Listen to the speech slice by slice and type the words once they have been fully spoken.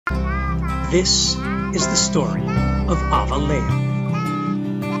This is the story of Avalea.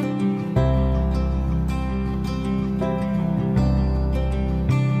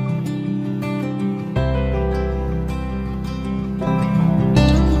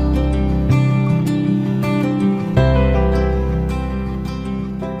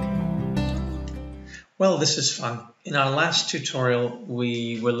 Well, this is fun. In our last tutorial,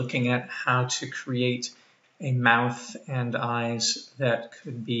 we were looking at how to create a mouth and eyes that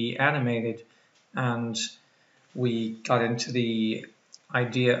could be animated, and we got into the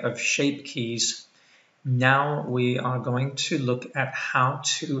idea of shape keys. Now we are going to look at how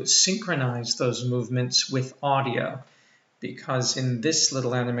to synchronize those movements with audio, because in this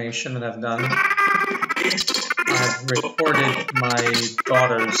little animation that I've done, I've recorded my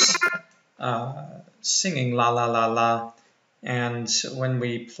daughter's singing la la la la, and when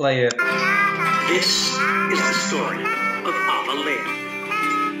we play it, this is the story of Avalea.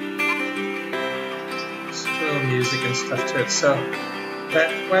 There's a little music and stuff to it. So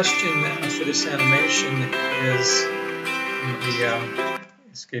that question for this animation is, let me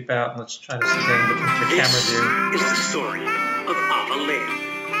escape out and let's try this again, looking for camera view. This is the story of Avalea.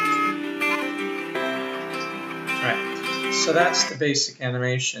 Right, so that's the basic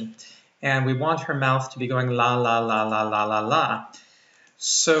animation. And we want her mouth to be going la la la la la la la.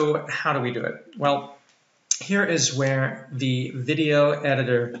 So how do we do it? Well, here is where the video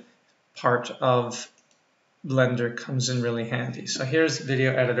editor part of Blender comes in really handy. So here's the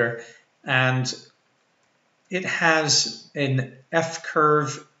video editor, and it has an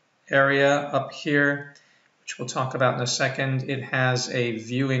F-curve area up here, which we'll talk about in a second. It has a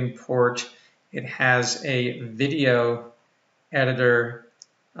viewing port. It has a video editor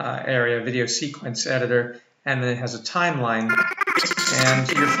area, video sequence editor, and then it has a timeline.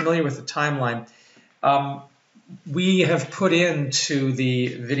 And you're familiar with the timeline. We have put into the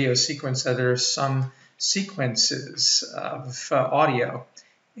video sequence editor some sequences of audio,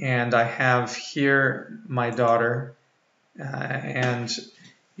 and I have here my daughter, and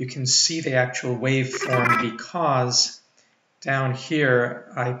you can see the actual waveform because down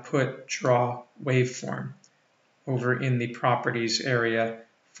here I put draw waveform over in the properties area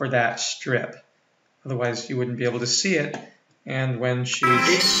for that strip. Otherwise you wouldn't be able to see it, and when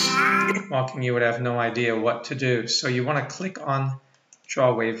she's walking you would have no idea what to do. So you want to click on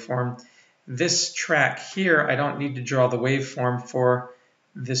draw waveform. This track here I don't need to draw the waveform for.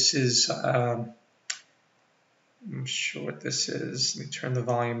 This is I'm sure what this is. Let me turn the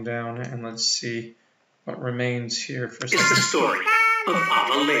volume down and let's see what remains here for a second. It's the story of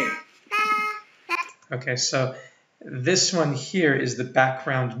Avalea. Okay, so this one here is the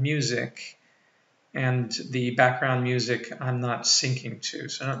background music, and the background music I'm not syncing to,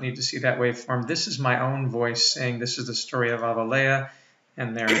 so I don't need to see that waveform. This is my own voice saying this is the story of Avalea,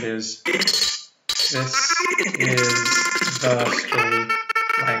 and there it is. This is the story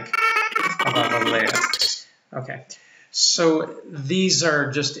blank of Avalea. Okay, so these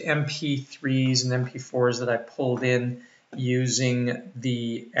are just MP3s and MP4s that I pulled in using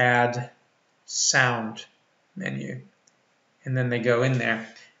the Add Sound menu, and then they go in there,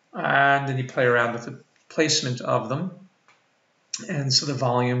 and then you play around with the placement of them. And so the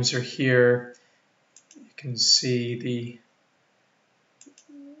volumes are here. You can see the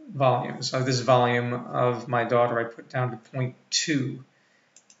volume. So this volume of my daughter I put down to 0.2.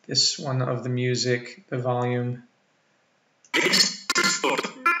 This one of the music, the volume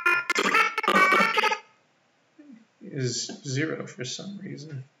is 0 for some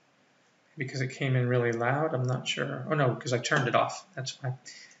reason. Because it came in really loud, I'm not sure. Oh no, because I turned it off, that's why.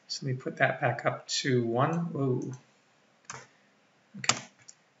 So let me put that back up to 1. Ooh. Okay,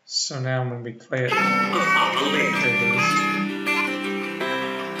 so now when we play it, there it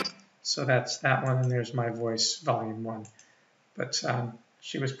is. So that's that one, and there's my voice, volume 1. But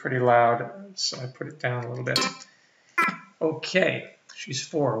she was pretty loud, so I put it down a little bit. Okay, she's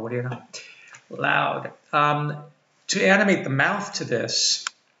 4, what do you know? Loud. To animate the mouth to this,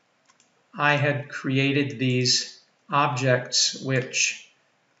 I had created these objects which,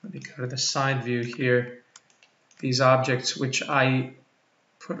 let me go to the side view here, these objects which I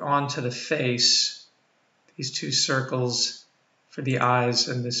put onto the face, these 2 circles for the eyes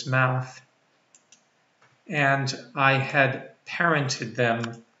and this mouth, and I had parented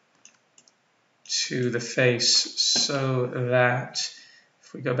them to the face so that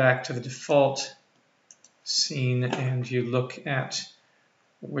if we go back to the default scene and you look at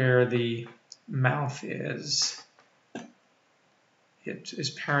where the mouth is, it is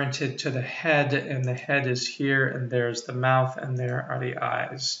parented to the head, and the head is here, and there's the mouth, and there are the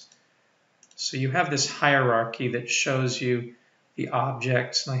eyes. So you have this hierarchy that shows you the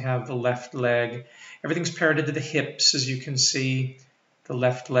objects, and I have the left leg. Everything's parented to the hips, as you can see. The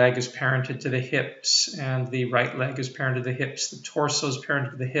left leg is parented to the hips, and the right leg is parented to the hips. The torso is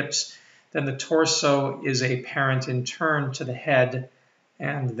parented to the hips. Then the torso is a parent in turn to the head,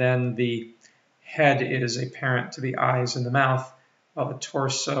 and then the head is a parent to the eyes and the mouth, while the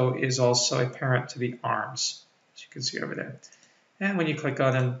torso is also a parent to the arms, as you can see over there. And when you click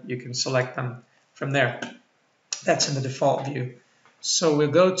on them, you can select them from there. That's in the default view. So we'll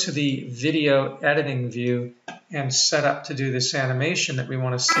go to the video editing view and set up to do this animation that we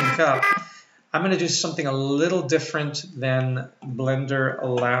want to sync up. I'm going to do something a little different than Blender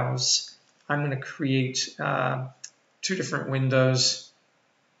allows. I'm going to create 2 different windows.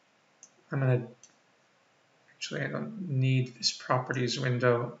 Actually, I don't need this properties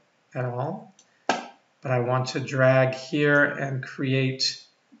window at all, but I want to drag here and create,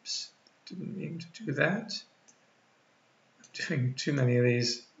 oops, didn't mean to do that. I'm doing too many of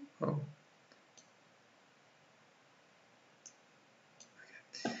these. Oh.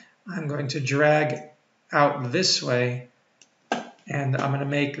 Okay. I'm going to drag out this way, and I'm going to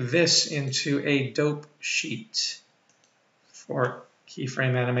make this into a dope sheet for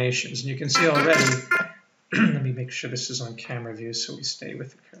keyframe animations. And you can see already, let me make sure this is on camera view so we stay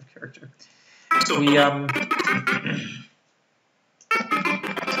with the current character.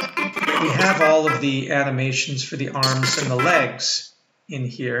 We have all of the animations for the arms and the legs in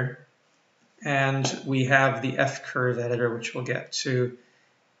here, and we have the F-curve editor, which we'll get to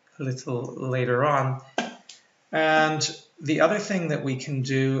a little later on. And the other thing that we can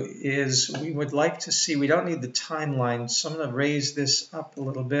do is we would like to see, we don't need the timeline, so I'm going to raise this up a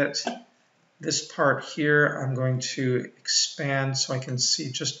little bit. This part here I'm going to expand so I can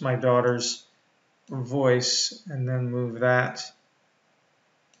see just my daughter's voice, and then move that.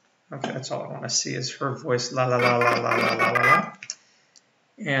 Okay, that's all I want to see is her voice, la la la la la la la la la.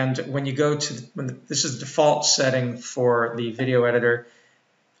 And when you go to, this is the default setting for the video editor,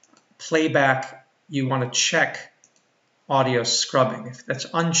 playback, you want to check audio scrubbing. If that's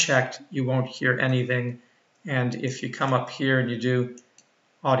unchecked, you won't hear anything. And if you come up here and you do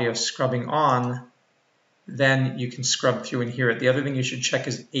audio scrubbing on, then you can scrub through and hear it. The other thing you should check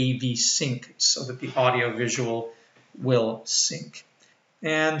is AV sync so that the audio visual will sync.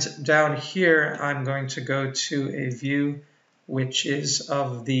 And down here, I'm going to go to a view which is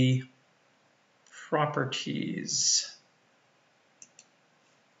of the properties.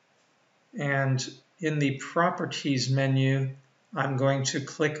 And in the properties menu, I'm going to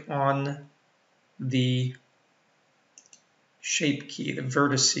click on the shape key, the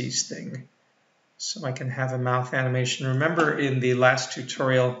vertices thing, so I can have a mouth animation. Remember in the last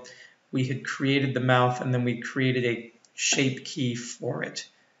tutorial, we had created the mouth and then we created a shape key for it.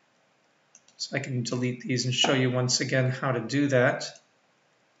 So I can delete these and show you once again how to do that.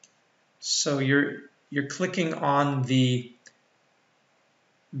 So you're clicking on the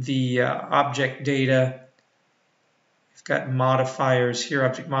object data. You've got modifiers here,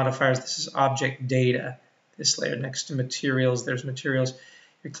 object modifiers. This is object data. This layer next to materials, there's materials.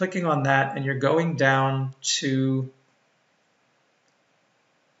 You're clicking on that and you're going down to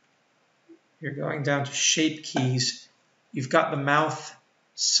shape keys. You've got the mouth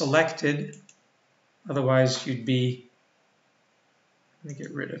selected, otherwise you'd be, let me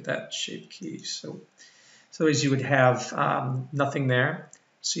get rid of that shape key. So otherwise you would have nothing there.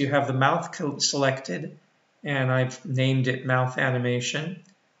 So you have the mouth selected, and I've named it mouth animation.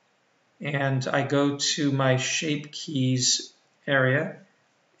 And I go to my shape keys area,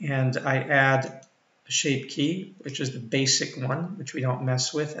 and I add a shape key, which is the basic one, which we don't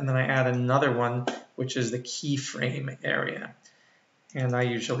mess with, and then I add another one, which is the keyframe area. And I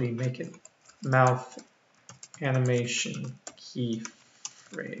usually make it mouth animation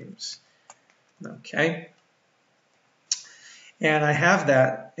keyframes. Okay. And I have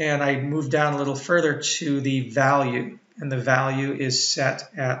that, and I move down a little further to the value, and the value is set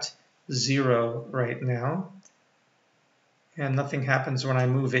at 0 right now. And nothing happens when I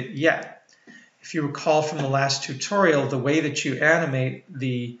move it yet. If you recall from the last tutorial, the way that you animate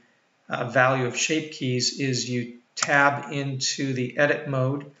the value of shape keys is you tab into the edit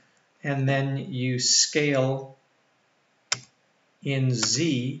mode, and then you scale in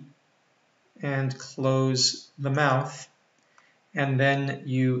Z and close the mouth, and then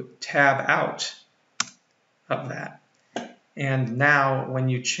you tab out of that. And now when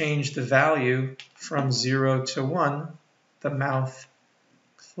you change the value from 0 to 1, the mouth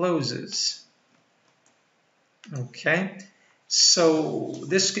closes. Okay, so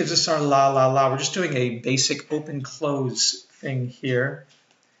this gives us our la la la. We're just doing a basic open close thing here.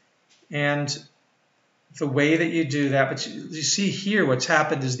 And the way that you do that, but you see here what's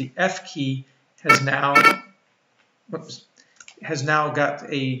happened is the F key has now, whoops, has now got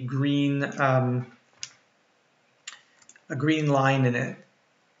a green line in it.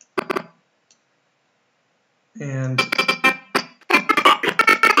 And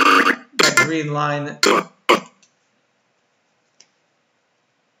that green line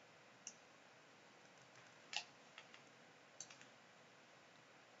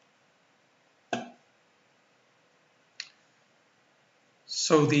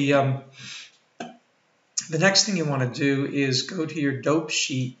so the next thing you want to do is go to your dope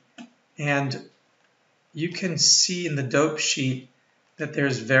sheet, and you can see in the dope sheet that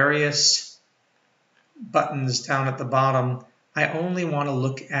there's various buttons down at the bottom. I only want to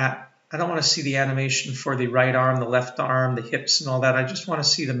look at, I don't want to see the animation for the right arm, the left arm, the hips and all that. I just want to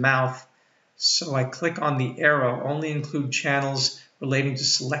see the mouth. So I click on the arrow, only include channels relating to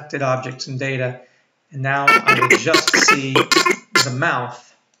selected objects and data. And now I will just see the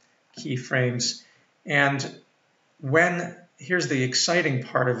mouth keyframes. And when, here's the exciting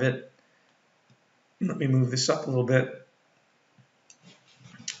part of it. Let me move this up a little bit.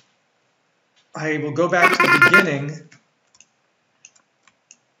 I will go back to the beginning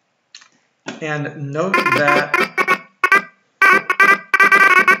and note that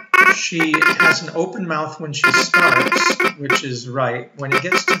she has an open mouth when she starts, which is right. When it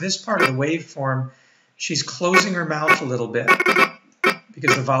gets to this part of the waveform, she's closing her mouth a little bit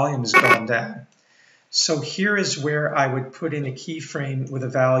because the volume has gone down. So here is where I would put in a keyframe with a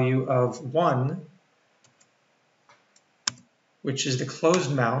value of 1, which is the closed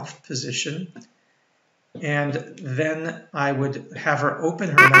mouth position. And then I would have her open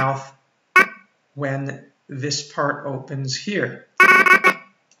her mouth when this part opens here.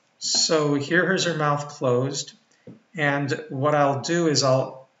 So here is her mouth closed. And what I'll do is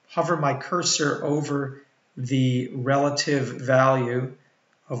I'll hover my cursor over the relative value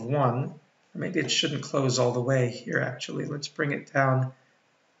of 1. Or maybe it shouldn't close all the way here, actually. Let's bring it down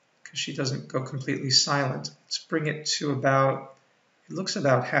because she doesn't go completely silent. Let's bring it to about, it looks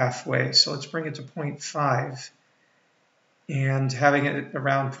about halfway, so let's bring it to 0.5. And having it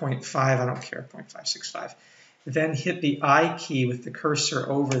around 0.5, I don't care, 0.565. Then hit the I key with the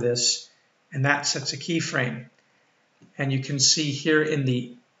cursor over this, and that sets a keyframe. And you can see here in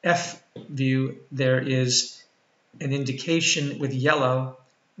the F view, there is an indication with yellow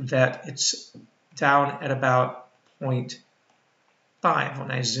that it's down at about 0.5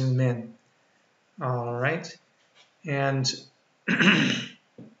 when I zoom in. All right, and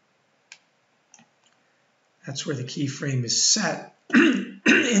that's where the keyframe is set,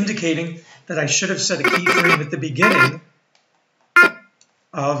 indicating that I should have set a keyframe at the beginning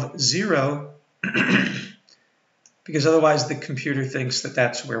of 0, because otherwise the computer thinks that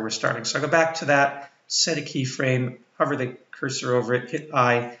that's where we're starting. So I go back to that, set a keyframe, hover the cursor over it, hit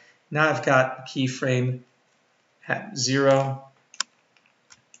I. Now I've got a keyframe at 0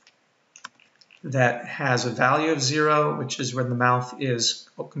 that has a value of 0, which is when the mouth is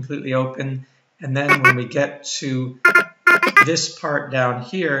completely open. And then when we get to this part down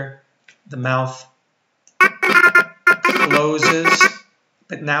here, the mouth closes,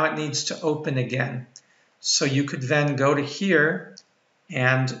 but now it needs to open again. So you could then go to here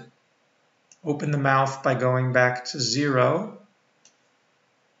and open the mouth by going back to 0.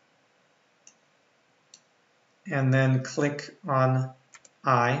 And then click on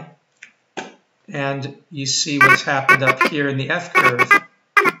I. And you see what's happened up here in the F curve.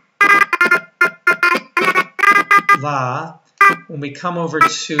 La. When we come over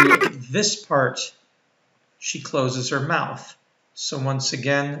to this part, she closes her mouth. So once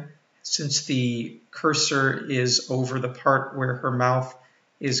again, since the cursor is over the part where her mouth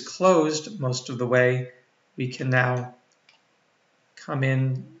is closed most of the way, we can now come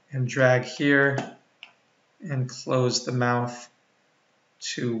in and drag here and close the mouth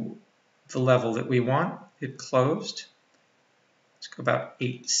to the level that we want. It closed. Let's go about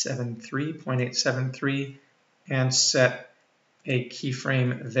 0.873, and set a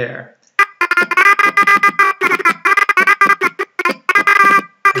keyframe there.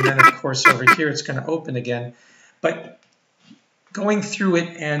 And then, of course, over here, it's going to open again. But going through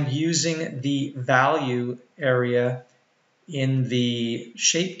it and using the value area in the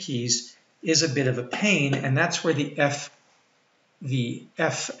shape keys is a bit of a pain, and that's where the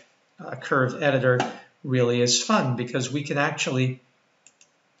F curve editor really is fun, because we can actually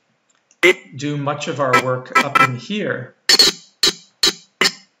do much of our work up in here.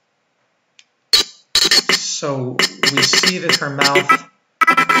 So we see that her mouth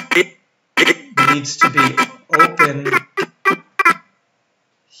needs to be open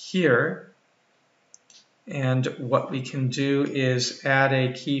here, And what we can do is add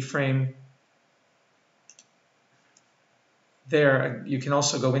a keyframe there. You can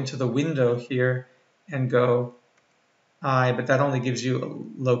also go into the window here and go I, but that only gives you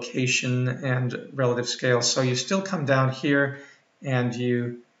a location and relative scale. So you still come down here and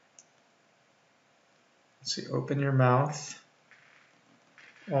you, let's see, open your mouth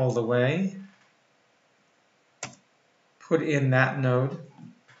all the way, put in that node,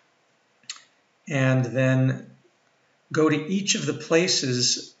 and then go to each of the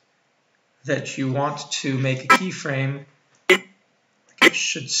places that you want to make a keyframe. It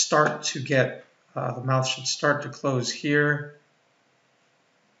should start to get, the mouth should start to close here.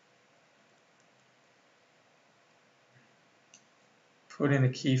 Put in a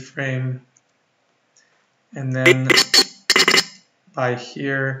keyframe, and then by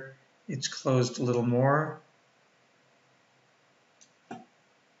here it's closed a little more.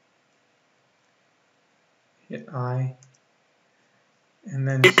 Hit I, and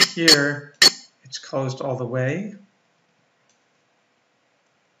then here it's closed all the way.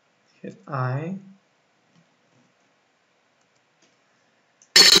 Hit I, and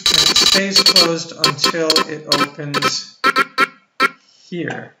it stays closed until it opens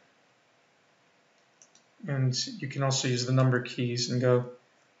here. And you can also use the number keys and go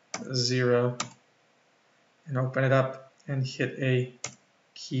 0 and open it up and hit a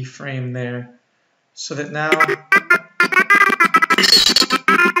keyframe there, so that now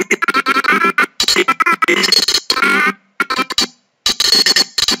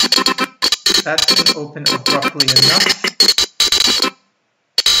that didn't open abruptly enough.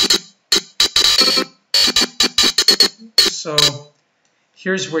 So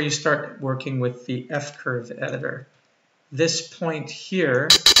here's where you start working with the F-curve editor. This point here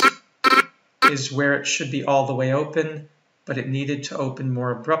is where it should be all the way open, but it needed to open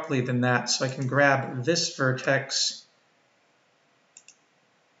more abruptly than that. So I can grab this vertex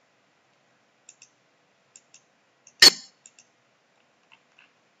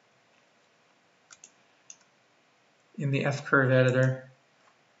in the F-curve editor.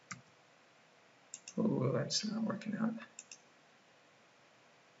 Oh, that's not working out.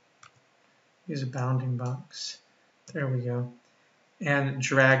 Use a bounding box. There we go. And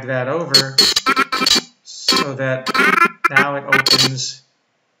drag that over so that now it opens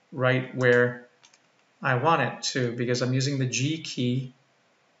right where I want it to, because I'm using the G key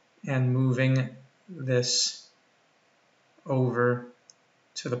and moving this over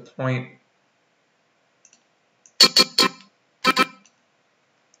to the point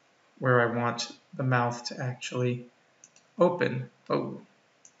where I want the mouth to actually open. Oh.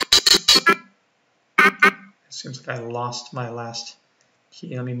 It seems like I lost my last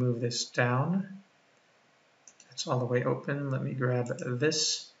key. Let me move this down. It's all the way open. Let me grab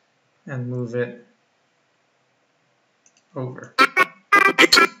this and move it over.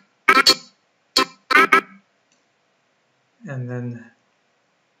 And then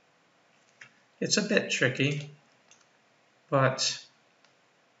it's a bit tricky, but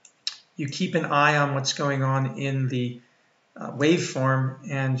you keep an eye on what's going on in the waveform,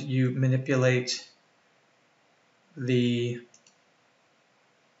 and you manipulate the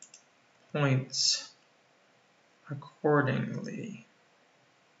points accordingly.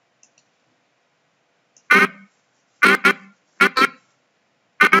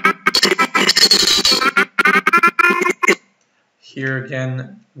 Here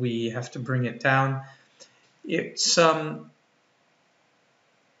again, we have to bring it down. It's so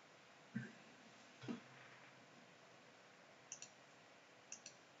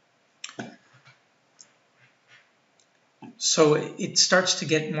it starts to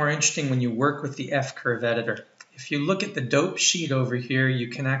get more interesting when you work with the F-curve editor. If you look at the dope sheet over here, you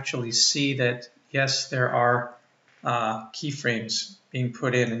can actually see that, yes, there are keyframes being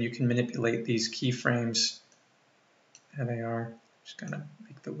put in, and you can manipulate these keyframes. There they are. Just going to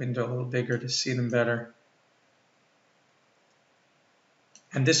make the window a little bigger to see them better.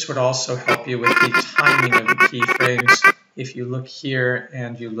 And this would also help you with the timing of the keyframes if you look here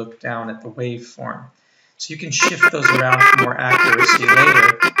and you look down at the waveform. So you can shift those around for more accuracy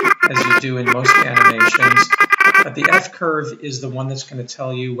later, as you do in most animations. But the F-curve is the one that's going to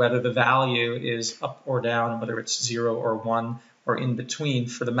tell you whether the value is up or down, whether it's 0 or 1 or in between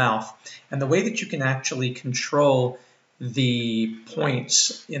for the mouth. And the way that you can actually control the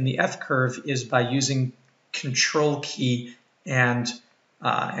points in the F-curve is by using Control key and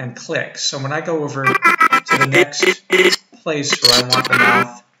click. So when I go over to the next place where I want the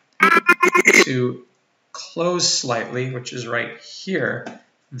mouth to close slightly, which is right here,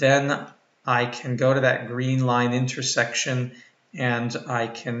 then I can go to that green line intersection and I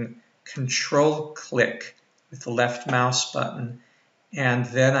can Control click with the left mouse button, and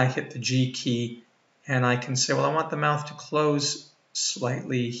then I hit the G key, and I can say, well, I want the mouth to close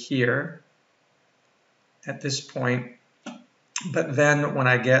slightly here at this point, but then when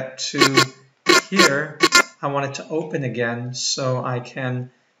I get to here, I want it to open again, so I can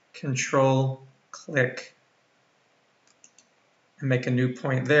Control-click and make a new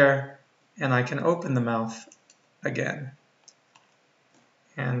point there, and I can open the mouth again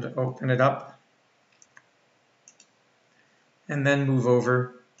and open it up, and then move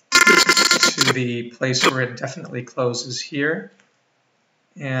over to the place where it definitely closes here.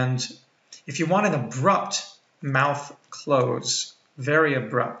 And if you want an abrupt mouth close, very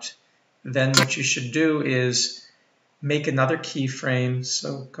abrupt, then what you should do is make another keyframe.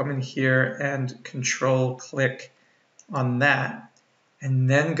 So come in here and Control-click on that, and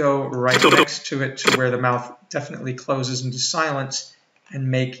then go right next to it to where the mouth definitely closes into silence, and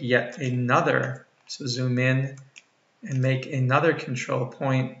make yet another. So zoom in and make another control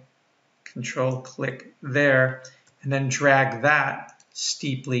point, Control-click there, and then drag that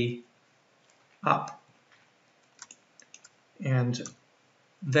steeply up. And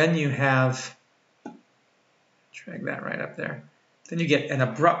then you have, drag that right up there. Then you get an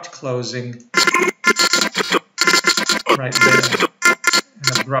abrupt closing right there,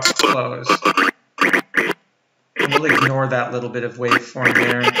 an abrupt close. And we'll ignore that little bit of waveform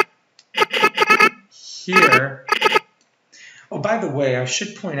there. Here, oh, by the way, I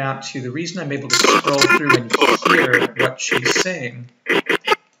should point out to you, the reason I'm able to scroll through and hear what she's saying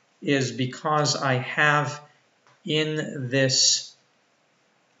is because I have in this,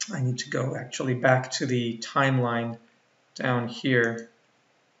 I need to go actually back to the timeline down here.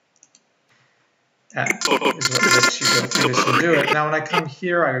 That is what lets you go through this and do it. Now when I come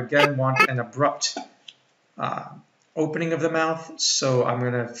here, I again want an abrupt opening of the mouth. So I'm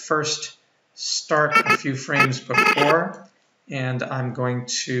going to first start a few frames before, and I'm going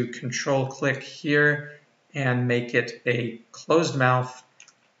to Control-click here and make it a closed mouth,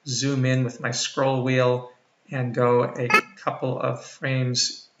 zoom in with my scroll wheel, and go a couple of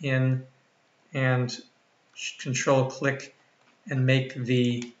frames in and Control-click and make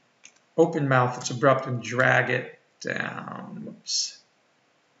the open mouth that's abrupt and drag it down. Whoops.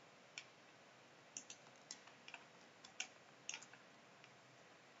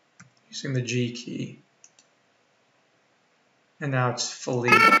 Using the G key. And now it's fully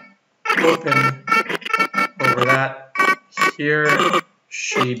open over that. Here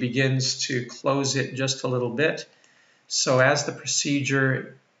she begins to close it just a little bit. So as the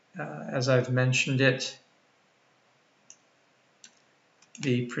procedure, as I've mentioned it,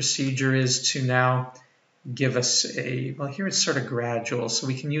 the procedure is to now give us a, well, here it's sort of gradual, so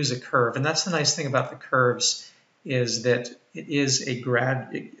we can use a curve. And that's the nice thing about the curves, is that it is a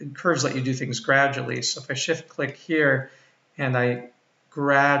curves let you do things gradually. So if I shift-click here and I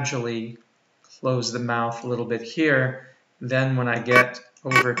gradually close the mouth a little bit here, then when I get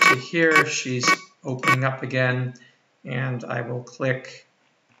over to here, she's opening up again, and I will click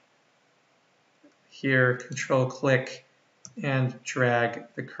here, Control-click, and drag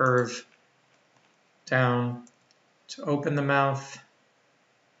the curve down to open the mouth.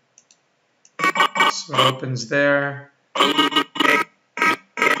 So it opens there. And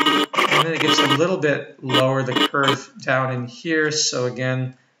then it gets a little bit lower, the curve down in here. So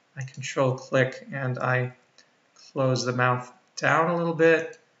again, I Control-click and I close the mouth down a little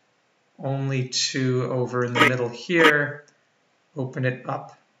bit, only to over in the middle here, open it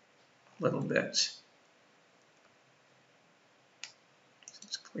up a little bit.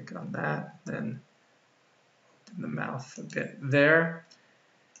 Click on that, then open the mouth a bit there.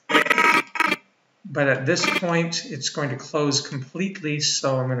 But at this point, it's going to close completely,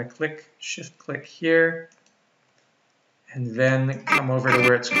 so I'm going to shift-click here, and then come over to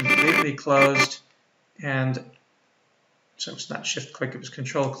where it's completely closed. And so it's not shift-click, it was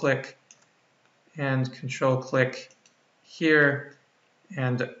Control-click, and Control-click here,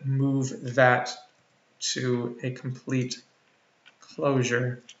 and move that to a complete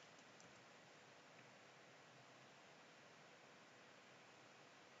closure.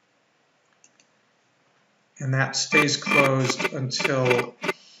 And that stays closed until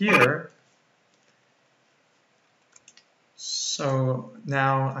here. So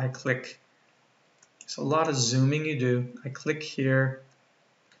now I click, it's a lot of zooming you do. I click here,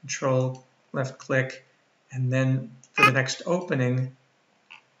 Control, left click, and then for the next opening,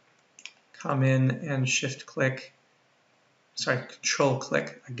 come in and shift-click, sorry,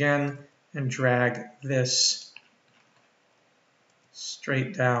 Control-click again, and drag this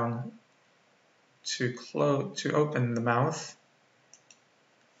straight down to open the mouth.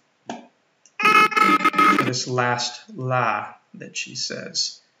 for this last la that she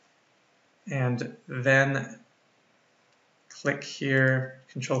says. And then click here,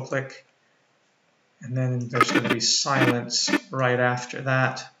 control click, and then there's going to be silence right after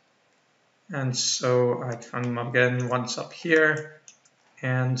that. And so I come again once up here,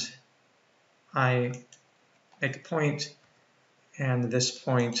 and I make a point, and this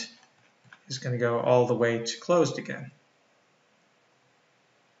point is going to go all the way to closed again.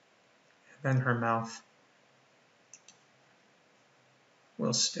 And then her mouth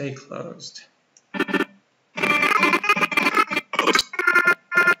will stay closed.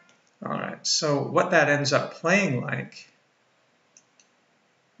 All right, so what that ends up playing like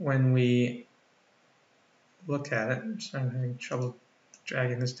when we look at it, I'm having trouble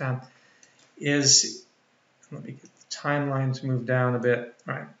dragging this down, is, let me get the timeline to move down a bit.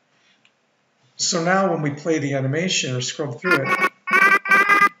 All right. So now when we play the animation or scroll through it,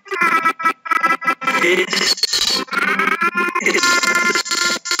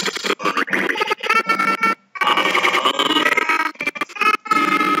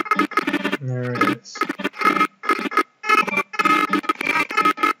 there it is.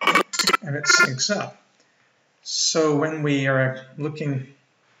 And it syncs up. So when we are looking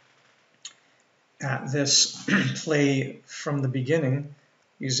at this play from the beginning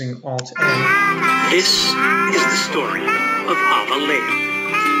using Alt-A. This is the story of Ava Lady.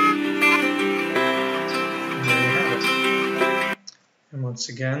 And there you have it. And once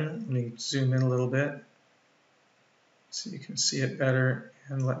again, let me zoom in a little bit so you can see it better.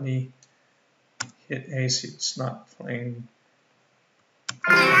 And let me hit A so it's not playing.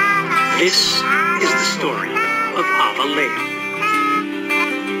 This is the story of Ava Lady.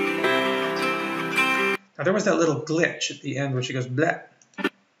 Now there was that little glitch at the end where she goes bleh.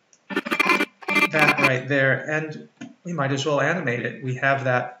 That right there, and we might as well animate it. We have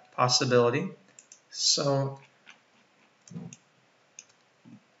that possibility. So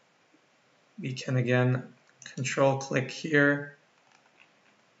we can again control click here,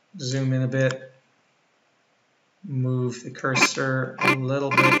 zoom in a bit, move the cursor a little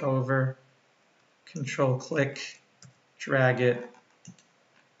bit over, control click, drag it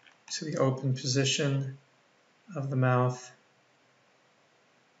to the open position of the mouth.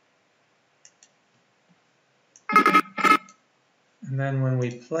 And then when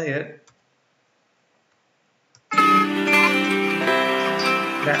we play it,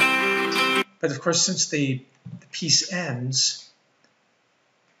 but of course since the piece ends,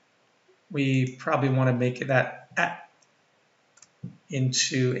 we probably want to make that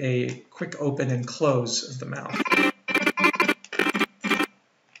into a quick open and close of the mouth.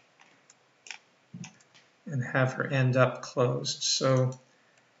 And have her end up closed. So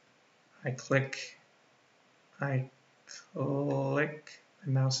I click, my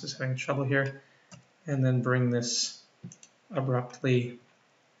mouse is having trouble here, and then bring this abruptly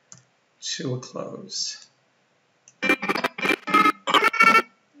to a close.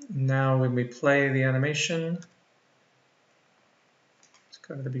 Now when we play the animation, let's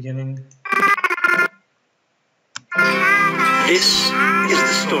go to the beginning. This is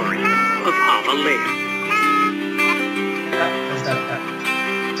the story of Ava Lady.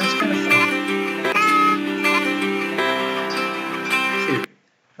 That's kind of fun. Cute.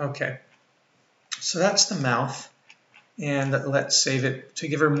 Okay. So that's the mouth. And let's save it. To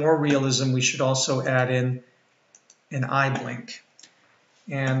give her more realism, we should also add in an eye blink.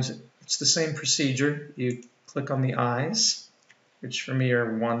 And it's the same procedure. You click on the eyes, which for me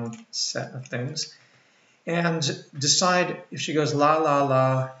are one set of things, and decide if she goes la la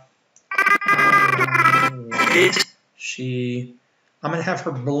la. I'm going to have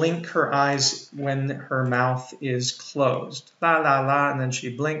her blink her eyes when her mouth is closed. La la la, and then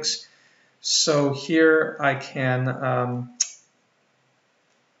she blinks. So here I can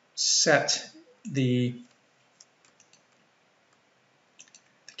set the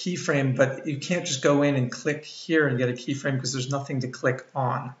keyframe, but you can't just go in and click here and get a keyframe because there's nothing to click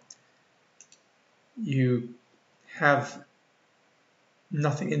on. You have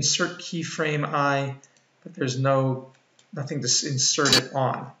nothing, insert keyframe I, but there's nothing to insert it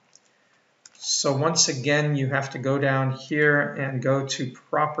on. So once again, you have to go down here and go to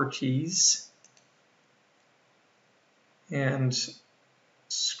Properties and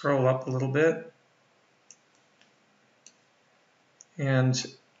scroll up a little bit. And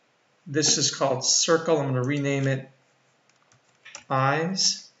this is called Circle. I'm going to rename it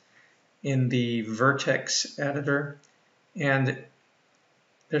Eyes in the Vertex editor. And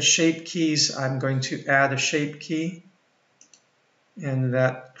the shape keys, I'm going to add a shape key, and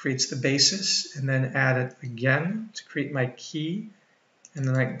that creates the basis, and then add it again to create my key, and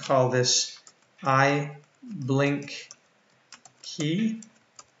then I can call this eye blink key.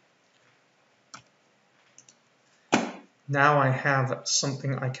 Now I have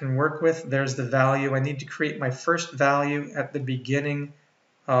something I can work with. There's the value. I need to create my first value at the beginning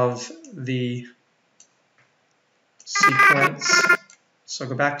of the sequence. So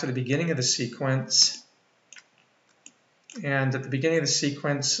go back to the beginning of the sequence. And at the beginning of the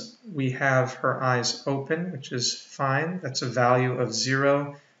sequence, we have her eyes open, which is fine. That's a value of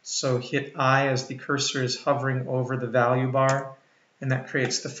 0. So hit I as the cursor is hovering over the value bar. And that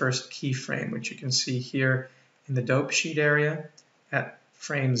creates the first keyframe, which you can see here in the dope sheet area at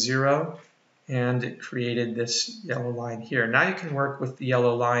frame 0, and it created this yellow line here. Now you can work with the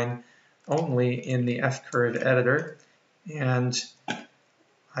yellow line only in the F-curve editor, and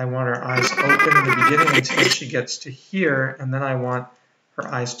I want her eyes open in the beginning until she gets to here, and then I want her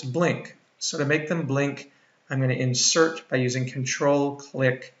eyes to blink. So to make them blink, I'm going to insert by using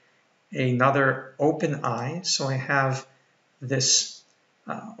Control-click another open eye. So I have this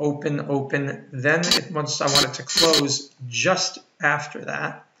open, open, then once I want it to close just after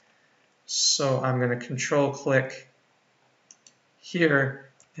that. So I'm going to Control-click here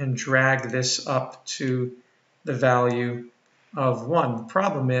and drag this up to the value of 1. The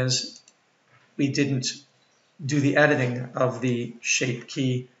problem is we didn't do the editing of the shape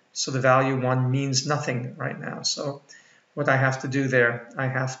key, so the value 1 means nothing right now. So what I have to do there, I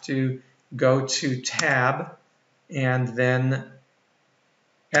have to go to Tab and then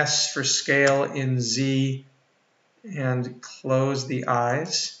S for scale in Z and close the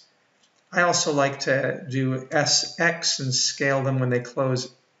eyes. I also like to do SX and scale them when they close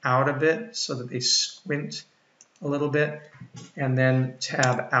out a bit so that they squint a little bit, and then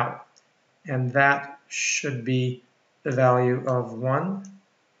Tab out. And that should be the value of 1.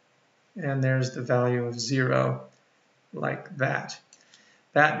 And there's the value of 0, like that.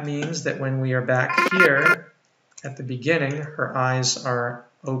 That means that when we are back here at the beginning, her eyes are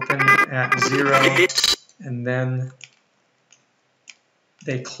open at 0, and then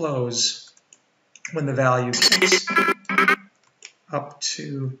they close when the value gets up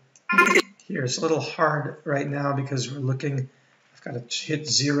to here. It's a little hard right now because we're looking, I've got to hit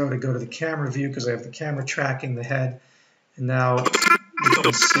 0 to go to the camera view because I have the camera tracking the head, and now you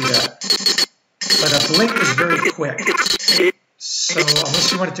can see that. But a blink is very quick. So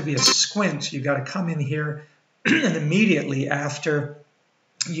unless you want it to be a squint, you've got to come in here and immediately after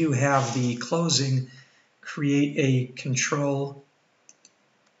you have the closing, create a control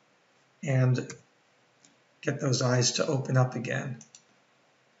and get those eyes to open up again.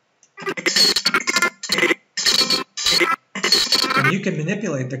 And you can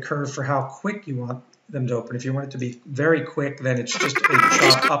manipulate the curve for how quick you want them to open. If you want it to be very quick, then it's just a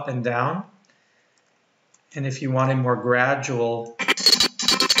chop up and down. And if you want a more gradual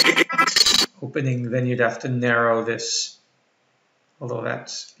opening, then you'd have to narrow this, although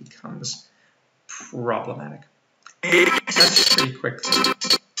that becomes problematic. That's pretty quick.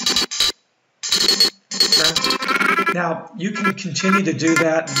 Okay. Now, you can continue to do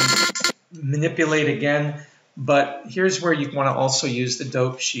that and manipulate again, but here's where you want to also use the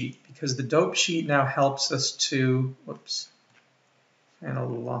dope sheet, because the dope sheet now helps us to, whoops, and I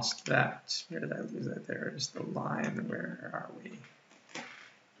lost that. Where did I lose that? There's the line. Where are we?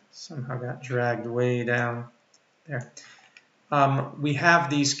 Somehow got dragged way down there. We have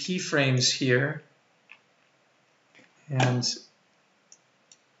these keyframes here, and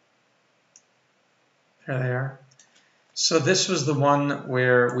there they are. So this was the one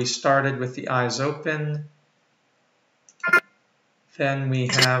where we started with the eyes open. Then we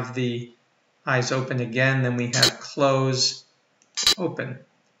have the eyes open again. Then we have close, open.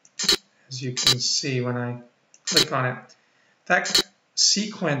 As you can see when I click on it. That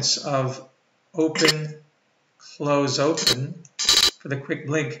sequence of open, close, open for the quick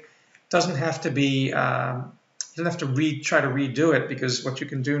blink doesn't have to be, you don't have to try to redo it, because what you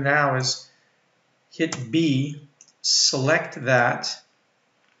can do now is hit B, select that,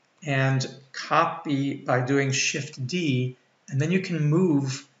 and copy by doing Shift D, and then you can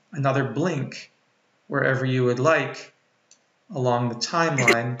move another blink wherever you would like along the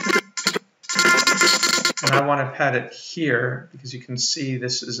timeline. And I want to pad it here because you can see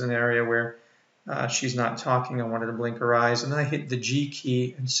this is an area where she's not talking. I wanted to blink her eyes, and then I hit the G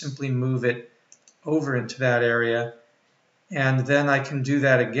key and simply move it over into that area. And then I can do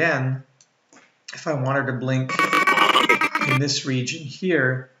that again. If I wanted to blink in this region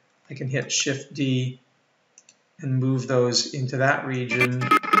here, I can hit Shift D and move those into that region,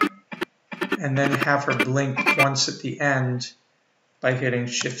 and then have her blink once at the end by hitting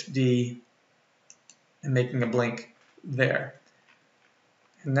Shift D and making a blink there.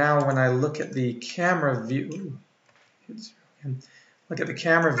 And now when I look at the camera view, look at the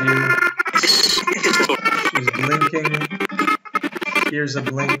camera view, she's blinking. Here's a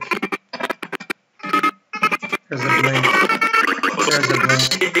blink. There's a blink. There's a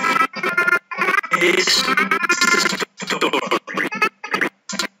blink.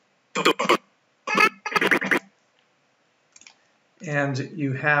 And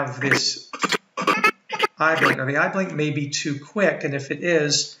you have this eye blink. Now the eye blink may be too quick, and if it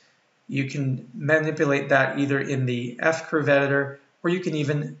is, you can manipulate that either in the F-curve editor, or you can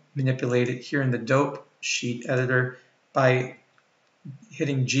even manipulate it here in the dope sheet editor by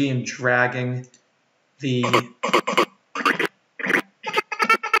hitting G and dragging the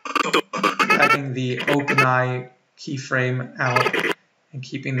OpenEye keyframe out and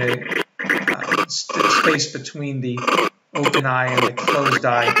keeping the space between the OpenEye and the closed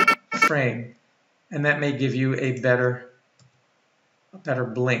eye frame, and that may give you a better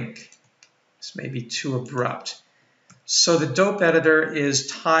blink. This may be too abrupt. So the dope editor is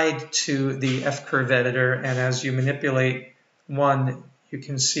tied to the F-curve editor, and as you manipulate one, you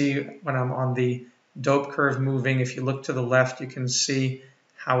can see when I'm on the dope curve moving, if you look to the left, you can see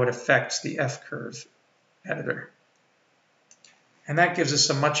how it affects the F-curve editor. And that gives us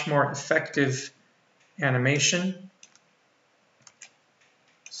a much more effective animation.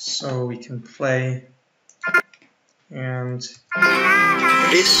 So we can play, and this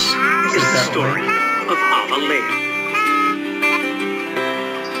is the story of Avalea.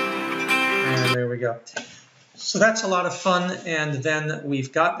 And there we go. So that's a lot of fun, and then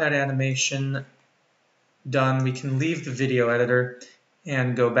we've got that animation done. We can leave the video editor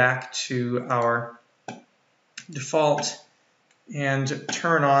and go back to our default and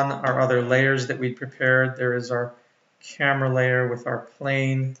turn on our other layers that we prepared. There is our camera layer with our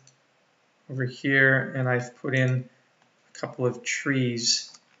plane over here, and I've put in a couple of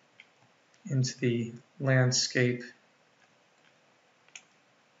trees into the landscape.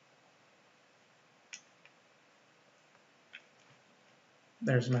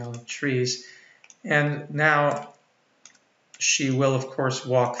 There's my little trees. And now she will, of course,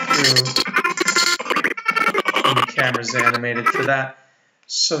 walk through, and the camera's animated for that,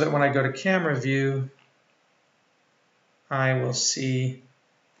 so that when I go to camera view, I will see,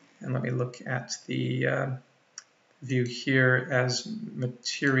 and let me look at the view here as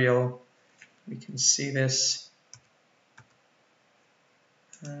material. We can see this.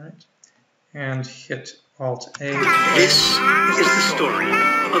 All right, and hit Alt-A. This is the story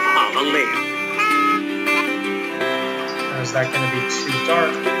of Avalea. Is that going to be too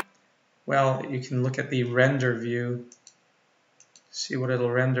dark? Well, you can look at the render view, see what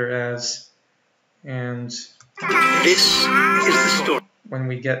it'll render as, and this is the story. When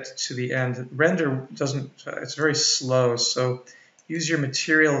we get to the end, render doesn't, it's very slow, so use your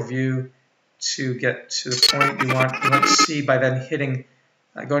material view to get to the point you want to see by then hitting,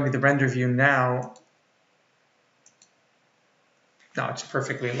 going to the render view now. No, it's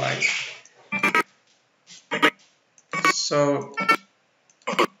perfectly light. So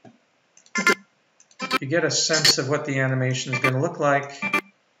you get a sense of what the animation is going to look like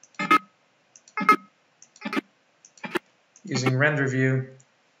using render view,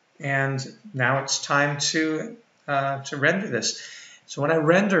 and now it's time to render this. So when I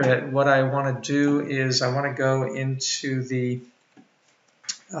render it, what I want to do is I want to go into the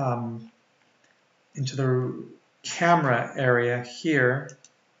camera area here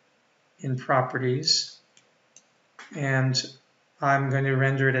in properties, and I'm going to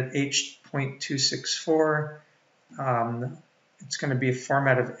render it at H.264. It's going to be a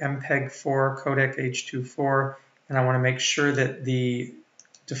format of MPEG-4 codec H.2.4, and I want to make sure that the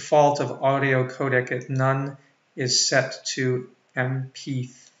default of audio codec at none is set to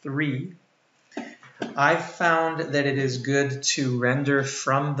MP3. I've found that it is good to render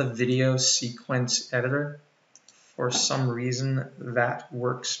from the video sequence editor. For some reason, that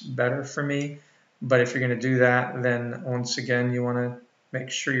works better for me. But if you're going to do that, then once again, you want to make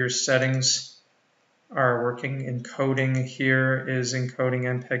sure your settings are working. Encoding here is encoding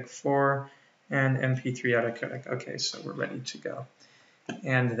MPEG-4 and MP3 audio codec. Okay, so we're ready to go.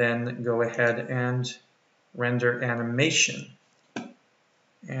 And then go ahead and render animation.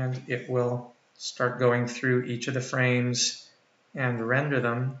 And it will start going through each of the frames and render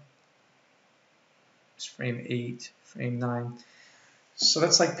them. It's frame 8, frame 9. So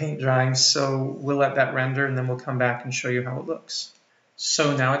that's like paint drying, so we'll let that render and then we'll come back and show you how it looks.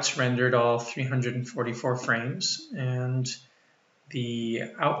 So now it's rendered all 344 frames, and the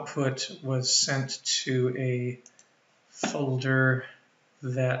output was sent to a folder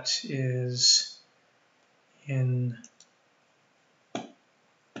that is in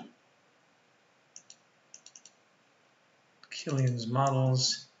Killian's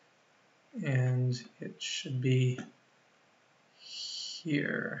models, and it should be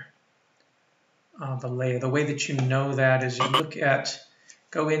here. The way that you know that is you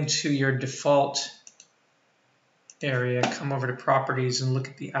go into your default area, come over to properties and look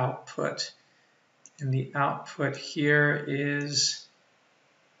at the output. And the output here is,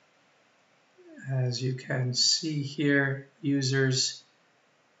 as you can see here, users,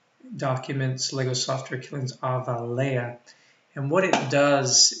 documents, Lego software, Killian's Avalea. And what it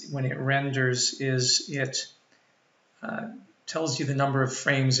does when it renders is it tells you the number of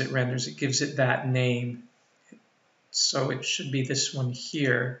frames it renders. It gives it that name. So it should be this one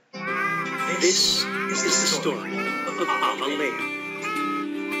here. This is the story of Avalea.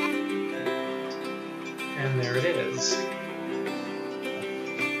 And there it is.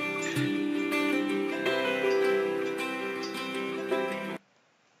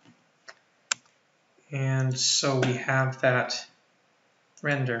 And so we have that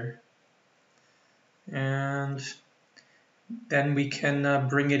render. And then we can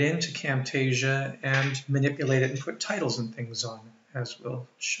bring it into Camtasia and manipulate it and put titles and things on it, as we'll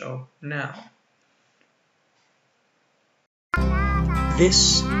show now.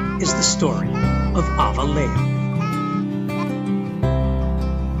 This is the story of Avalea.